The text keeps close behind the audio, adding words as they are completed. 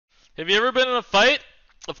Have you ever been in a fight?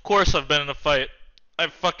 Of course I've been in a fight.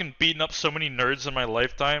 I've fucking beaten up so many nerds in my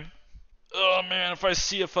lifetime. Oh man, if I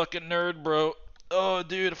see a fucking nerd, bro. Oh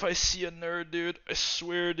dude, if I see a nerd, dude. I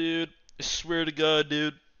swear, dude. I swear to God,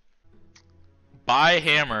 dude. Buy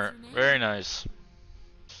hammer. Very nice.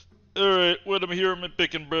 Alright, what am here am I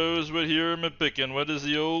picking, bros? What here am I picking? What is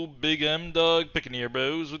the old big M dog picking here,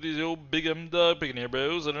 bros? What is the old big M dog picking here,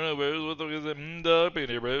 bros? I don't know, bros. What the fuck is that M dog picking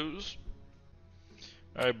here, bros?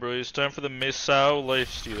 Alright, bro, it's time for the Masao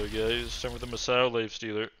Lifestealer, guys. It's time for the Masao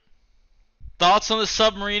Lifestealer. Thoughts on the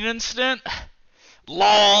submarine incident?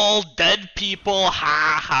 LOL, dead people,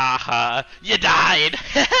 ha ha ha. You died.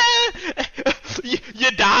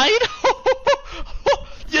 you died?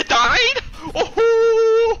 You died?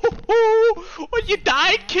 Oh, you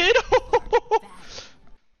died, kid?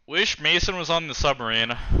 Wish Mason was on the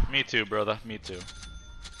submarine. Me too, brother. Me too.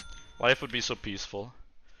 Life would be so peaceful.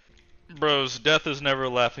 Bros, death is never a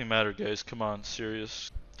laughing matter, guys. Come on,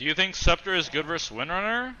 serious. Do you think Scepter is good versus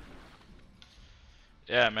Windrunner?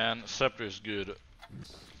 Yeah, man, Scepter is good.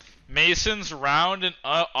 Mason's round and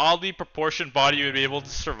oddly proportioned body would be able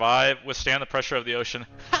to withstand the pressure of the ocean.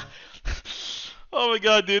 Oh my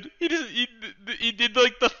god, dude. He did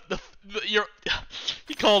like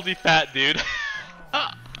he called me fat, dude.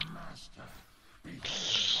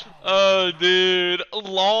 Oh, dude.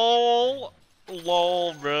 LOL.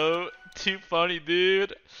 LOL, bro. Too funny,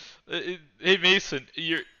 dude. Hey, Mason,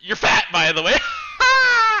 you're fat, by the way.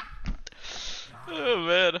 Oh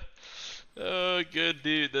man. Oh, good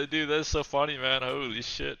dude. Dude, that's so funny, man. Holy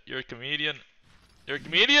shit. You're a comedian. You're a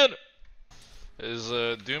comedian. Is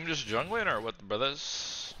Doom just jungling or what,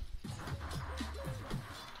 brothers?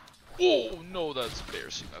 Oh no, that's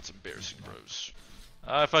embarrassing. That's embarrassing, bros.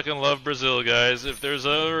 I fucking love Brazil, guys. If there's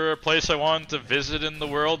ever a place I want to visit in the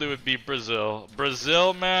world, it would be Brazil.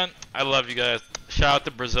 Brazil, man. I love you guys. Shout out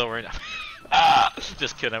to Brazil right now.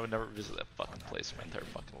 Just kidding. I would never visit that fucking place in my entire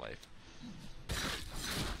fucking life.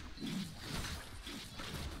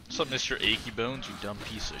 What's up, Mr. Achy Bones, you dumb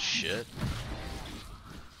piece of shit?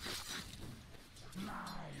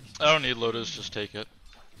 I don't need Lotus, just take it.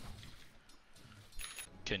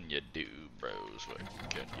 Can you do, bros? What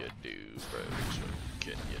can you do, bros? What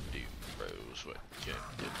can you do, bros? What can you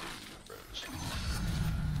do, bros?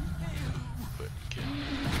 What can you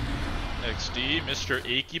do? XD, Mr.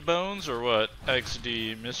 Achy Bones, or what?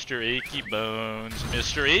 XD, Mr. Achy Bones,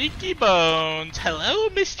 Mr. Achy Bones! Hello,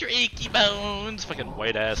 Mr. Achy Bones! Fucking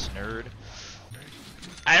white ass nerd.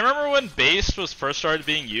 I remember when Based was first started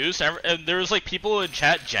being used, and there was like people in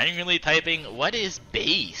chat genuinely typing, "What is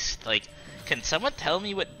Based?" Like, can someone tell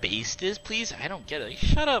me what Based is, please? I don't get it. Like,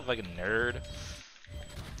 shut up, like a nerd.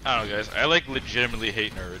 I don't know, guys. I like legitimately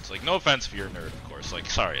hate nerds. Like, no offense if you're a nerd, of course. Like,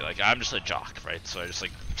 sorry. Like, I'm just a jock, right? So I'm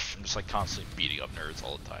just like constantly beating up nerds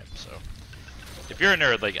all the time. So if you're a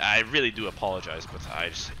nerd, like, I really do apologize, but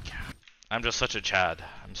I'm just such a Chad.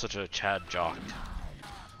 I'm such a Chad jock.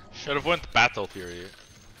 Should have went Battle Fury.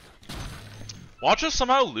 Watch us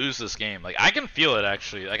somehow lose this game. Like, I can feel it,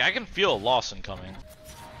 actually. Like, I can feel a loss incoming.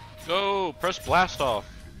 Go! Press blast off.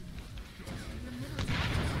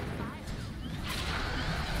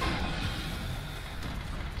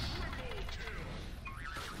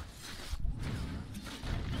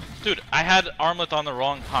 Dude, I had Armlet on the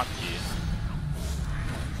wrong hotkey.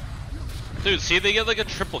 Dude, see, they get like a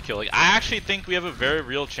triple kill. Like, I actually think we have a very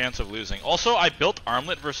real chance of losing. Also, I built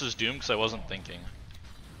Armlet versus Doom because I wasn't thinking.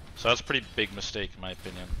 So that's a pretty big mistake in my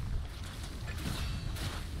opinion.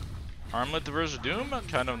 Armlet versus Doom?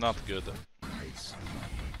 Kind of not good.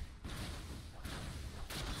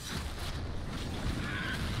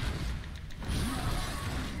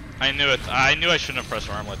 I knew it. I knew I shouldn't have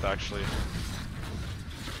pressed Armlet actually.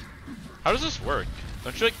 How does this work?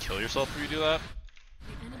 Don't you like kill yourself if you do that?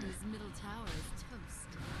 The enemy's middle tower is toast.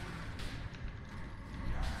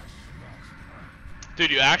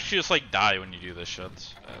 Dude, you actually just like die when you do this shit.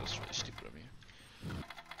 That's really stupid of me.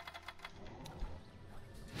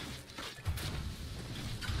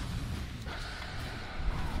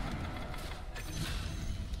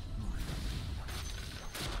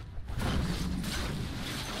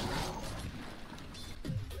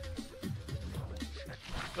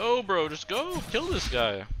 Go, bro, just go. Kill this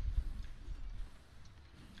guy.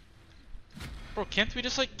 Bro, can't we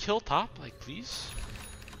just like kill top? Like, please?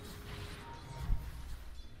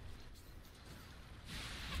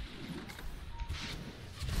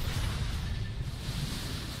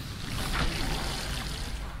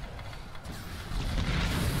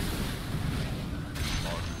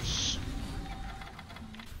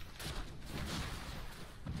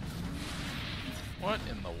 What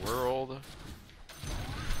in the world?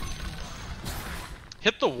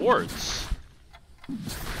 Hit the wards. There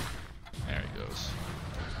he goes.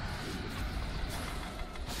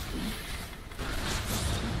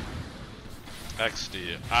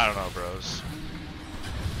 XD. I don't know, bros.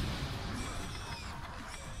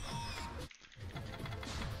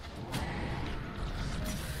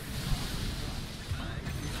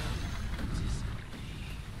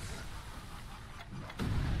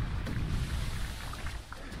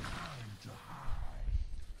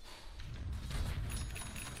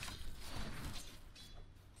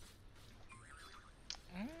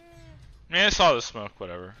 I mean, I saw the smoke,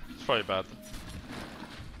 whatever. It's probably bad.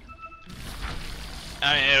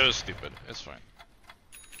 I mean, it was stupid. It's fine.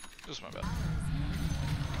 It was my bad.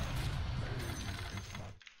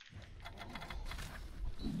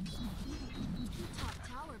 Top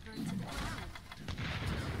tower burned to the ground.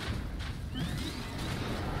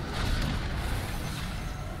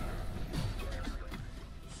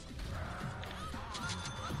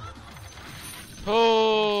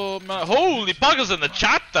 Oh man, holy poggers in the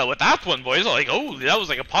chat though with that one, boys. Like, holy, that was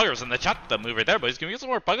like a poggers in the chat move right there, boys. Can we get some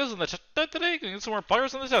more poggers in the chat today? Can we get some more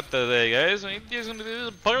poggers in the chat today, guys? We need some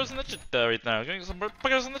poggers in the chat right now. Can we get some more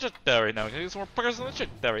poggers in the chat right now? Can we get some more poggers in the chat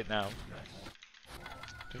right now?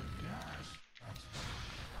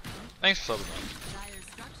 Thanks for subbing, man. Dire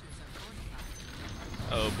structures are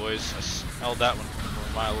fortified. Oh, boys, I smelled that one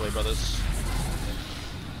from a mile away, brothers.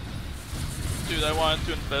 Dude, I wanted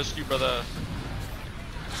to invest you, brother.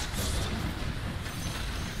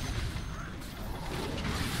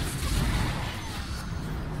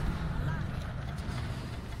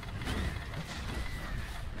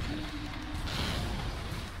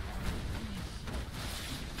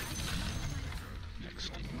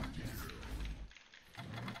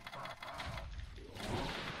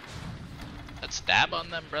 Let's stab on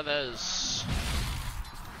them, brothers.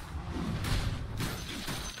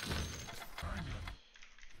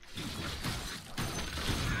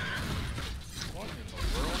 What in the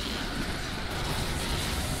world?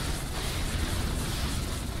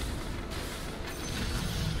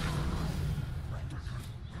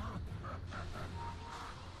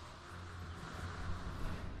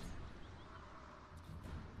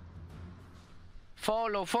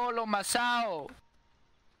 Follow Masao.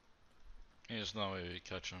 There's no way we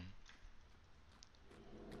catch him.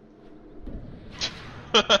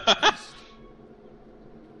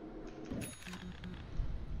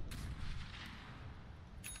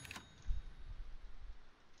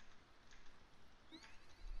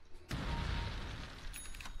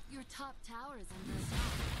 Your top tower is under attack.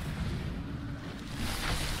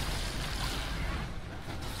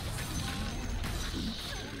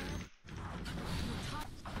 Your top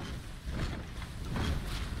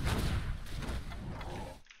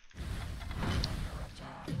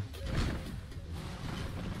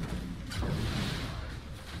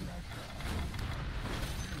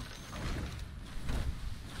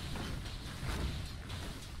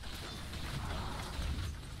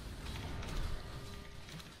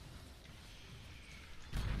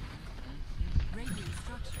radiant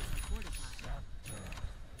structures are fortified.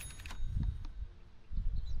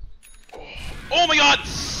 Oh my god!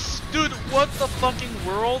 Dude, what the fucking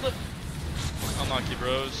world? Unlucky,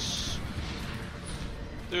 bros.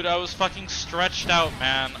 Dude, I was fucking stretched out,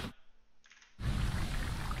 man.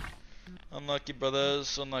 Unlucky,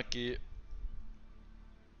 brothers. Unlucky.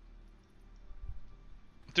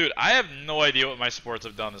 Dude, I have no idea what my sports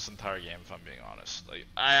have done this entire game, if I'm being honest. Like,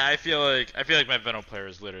 I feel like my Venom player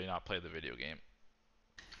has literally not played the video game.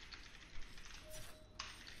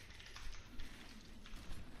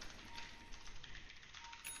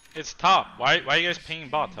 It's top. Why are you guys pinging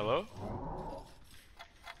bot? Hello?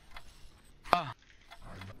 Ah.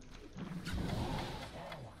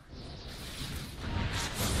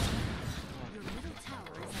 Your middle tower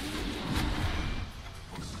is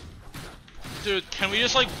Dude, can we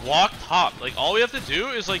just like walk top? Like all we have to do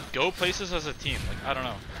is like go places as a team. Like I don't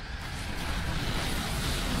know.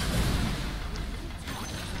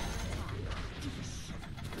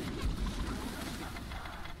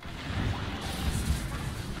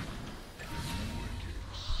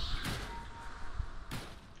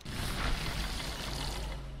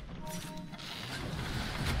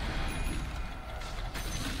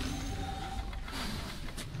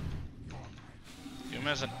 Doom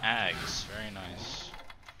has an Ags, very nice.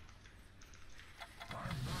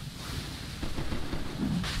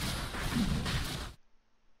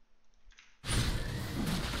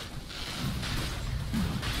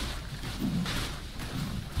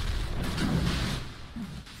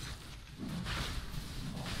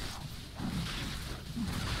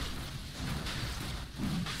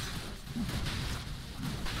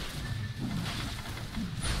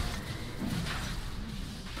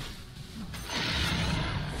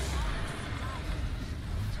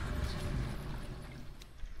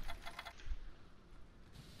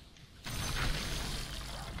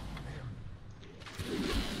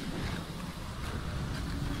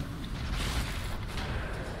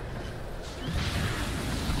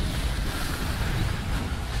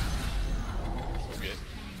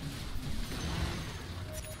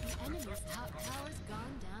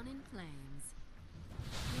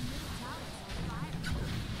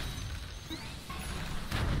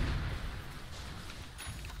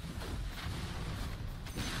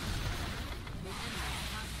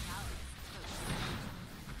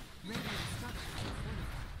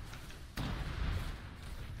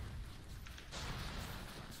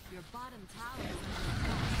 bottom tower is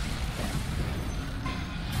under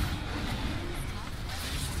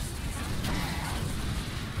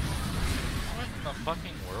What in the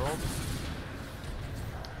fucking world?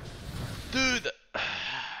 Dude!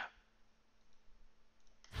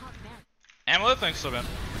 top barracks. Armlet, thanks so man.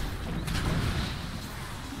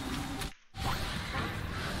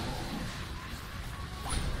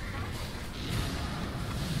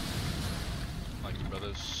 Like you,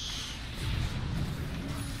 brothers.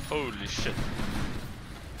 Holy shit.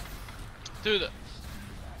 Dude,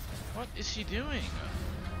 what is he doing?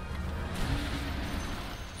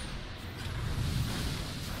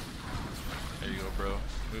 There you go, bro.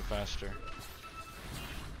 Move faster.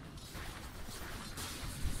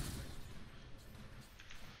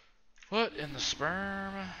 What in the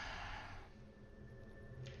sperm?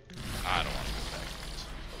 I don't want to go back.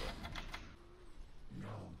 No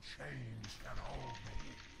chains can hold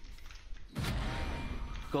me.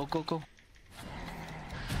 Go, go, go.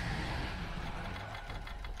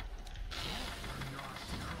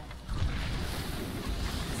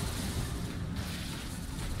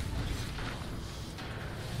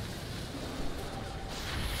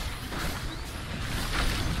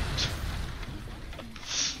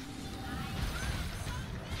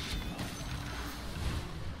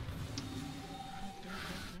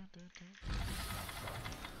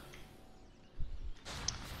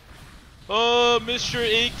 Oh, Mr.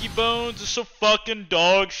 Achy Bones is so fucking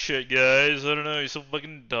dog shit, guys. I don't know, he's so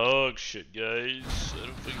fucking dog shit, guys. I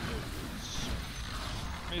don't fucking know.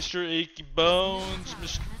 Mr. Achy Bones,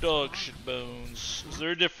 Mr. Dog Shit Bones. Is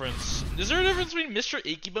there a difference? Is there a difference between Mr.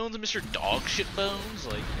 Achy Bones and Mr. Dog Shit Bones?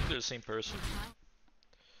 Like, I think they're the same person.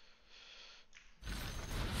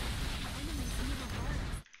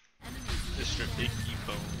 Mr. Achy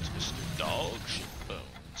Bones, Mr. Dog Shit Bones.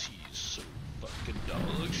 He's so fucking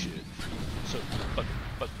dog shit. So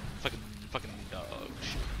fucking dog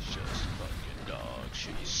shit. He's just fucking dog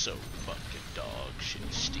shit. He's so fucking dog shit.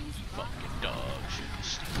 He's stinky fucking dog shit. He's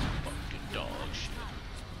stinky fucking dog shit.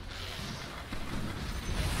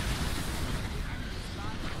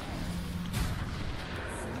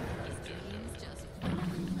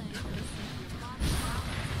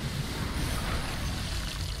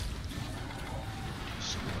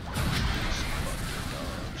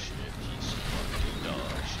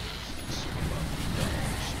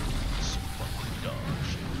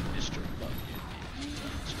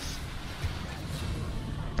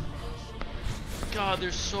 God,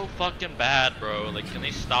 they're so fucking bad, bro. Like, can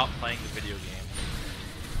they stop playing the video game?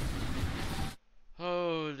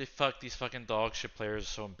 Holy fuck, these fucking dog shit players are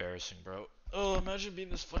so embarrassing, bro. Oh, imagine being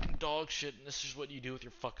this fucking dog shit and this is what you do with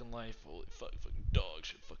your fucking life. Holy fuck, fucking dog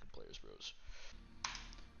shit fucking players, bros.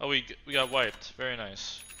 Oh, we got wiped. Very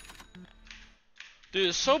nice. Dude,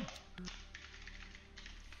 it's so...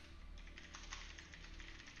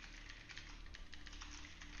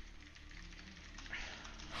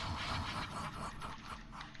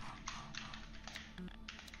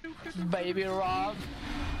 Baby Rob.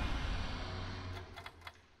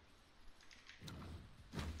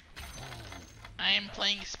 I am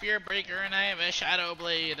playing Spear Breaker and I have a Shadow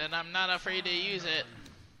Blade and I'm not afraid to use it.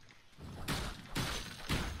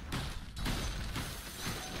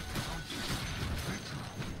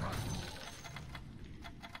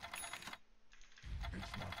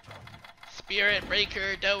 Spirit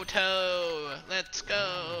Breaker Doto! Let's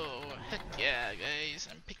go! Heck yeah, guys.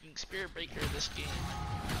 I'm picking Spirit Breaker this game.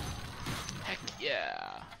 Heck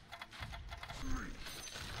yeah.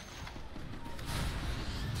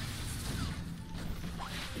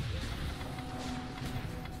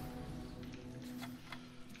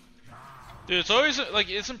 Dude, it's always like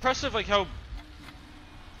it's impressive like how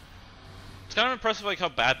it's kind of impressive like how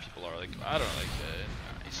bad people are. Like I don't know, like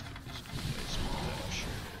nice.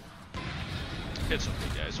 It's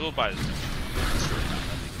okay, guys. We'll buy this.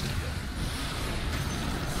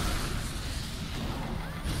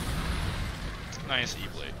 Nice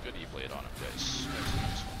E-blade. Good E-blade on him, guys. That's a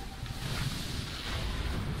nice one.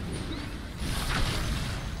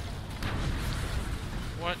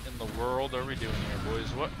 What in the world are we doing here, boys?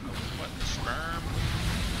 What in the sperm?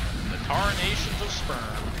 The tarnations of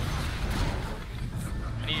sperm.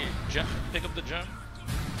 I need to gem. Pick up the gem.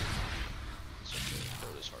 It's okay.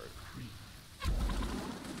 Throw this hard.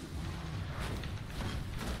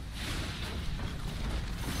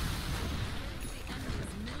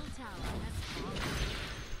 Middle tower has fallen.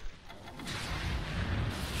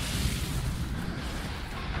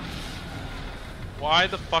 Why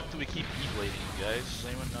the fuck do we keep E-blading, you guys? Does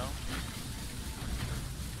anyone know?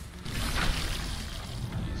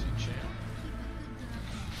 Easy champ.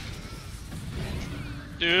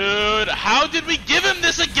 Dude, how did we give him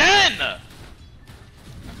this again?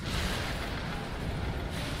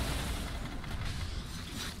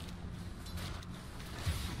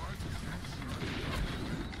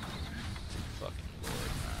 Fucking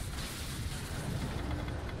Lord, man.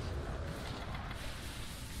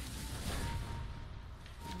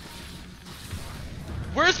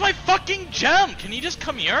 Where's my fucking gem? Can you just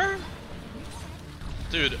come here?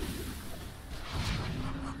 Dude.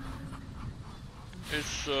 It's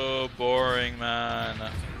so boring,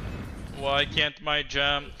 man. Why can't my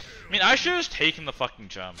gem? I mean, I should have just taken the fucking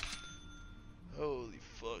gem. Holy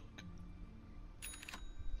fuck.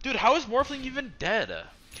 Dude, how is Morphling even dead?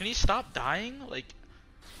 Can he stop dying? Like...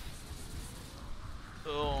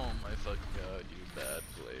 Oh my fucking god, you bad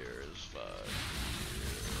players. Fuck you.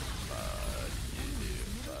 Fuck you.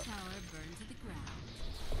 Middle Fuck. tower burned to the ground.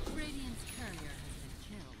 Radiant's courier has been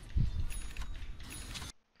killed.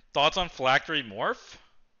 Thoughts on Phylactery Morph?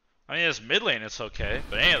 I mean, as mid lane, it's okay,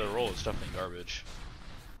 but any other role is definitely garbage.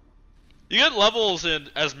 You get levels in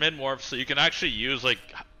as mid morph, so you can actually use like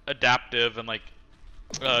adaptive and like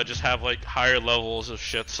just have like higher levels of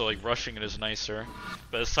shit. So like rushing it is nicer.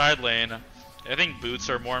 But as side lane, I think boots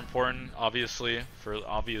are more important, obviously, for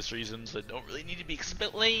obvious reasons that don't really need to be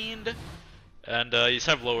explained. And you just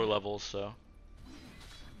have lower levels, so.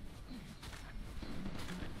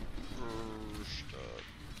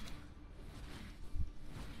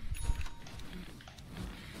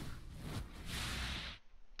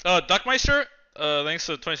 Duckmeister, thanks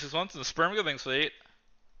for the 26 months, and the Spermiga, thanks for the 8.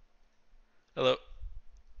 Hello.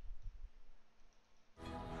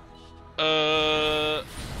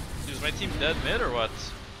 Is my team dead mid or what?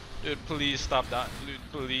 Dude, please stop that. Dude,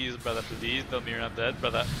 please, brother, please tell me you're not dead,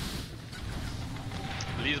 brother.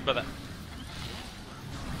 Please, brother.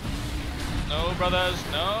 No, brothers,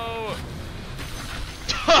 no.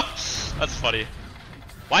 That's funny.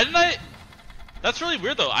 Why didn't I? That's really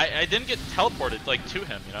weird though. I didn't get teleported like to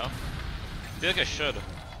him, you know? I feel like I should.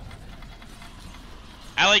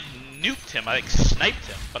 I like nuked him, I like sniped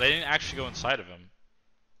him, but I didn't actually go inside of him.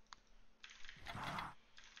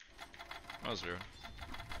 That was weird.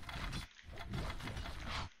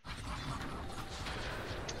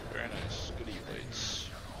 Very nice. Good E-plates.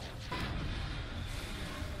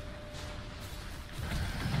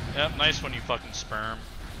 Yep, nice one, you fucking sperm.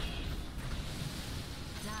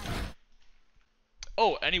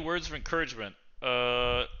 Oh, any words of encouragement?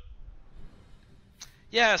 Yeah,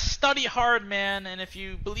 study hard, man, and if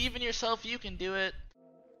you believe in yourself, you can do it.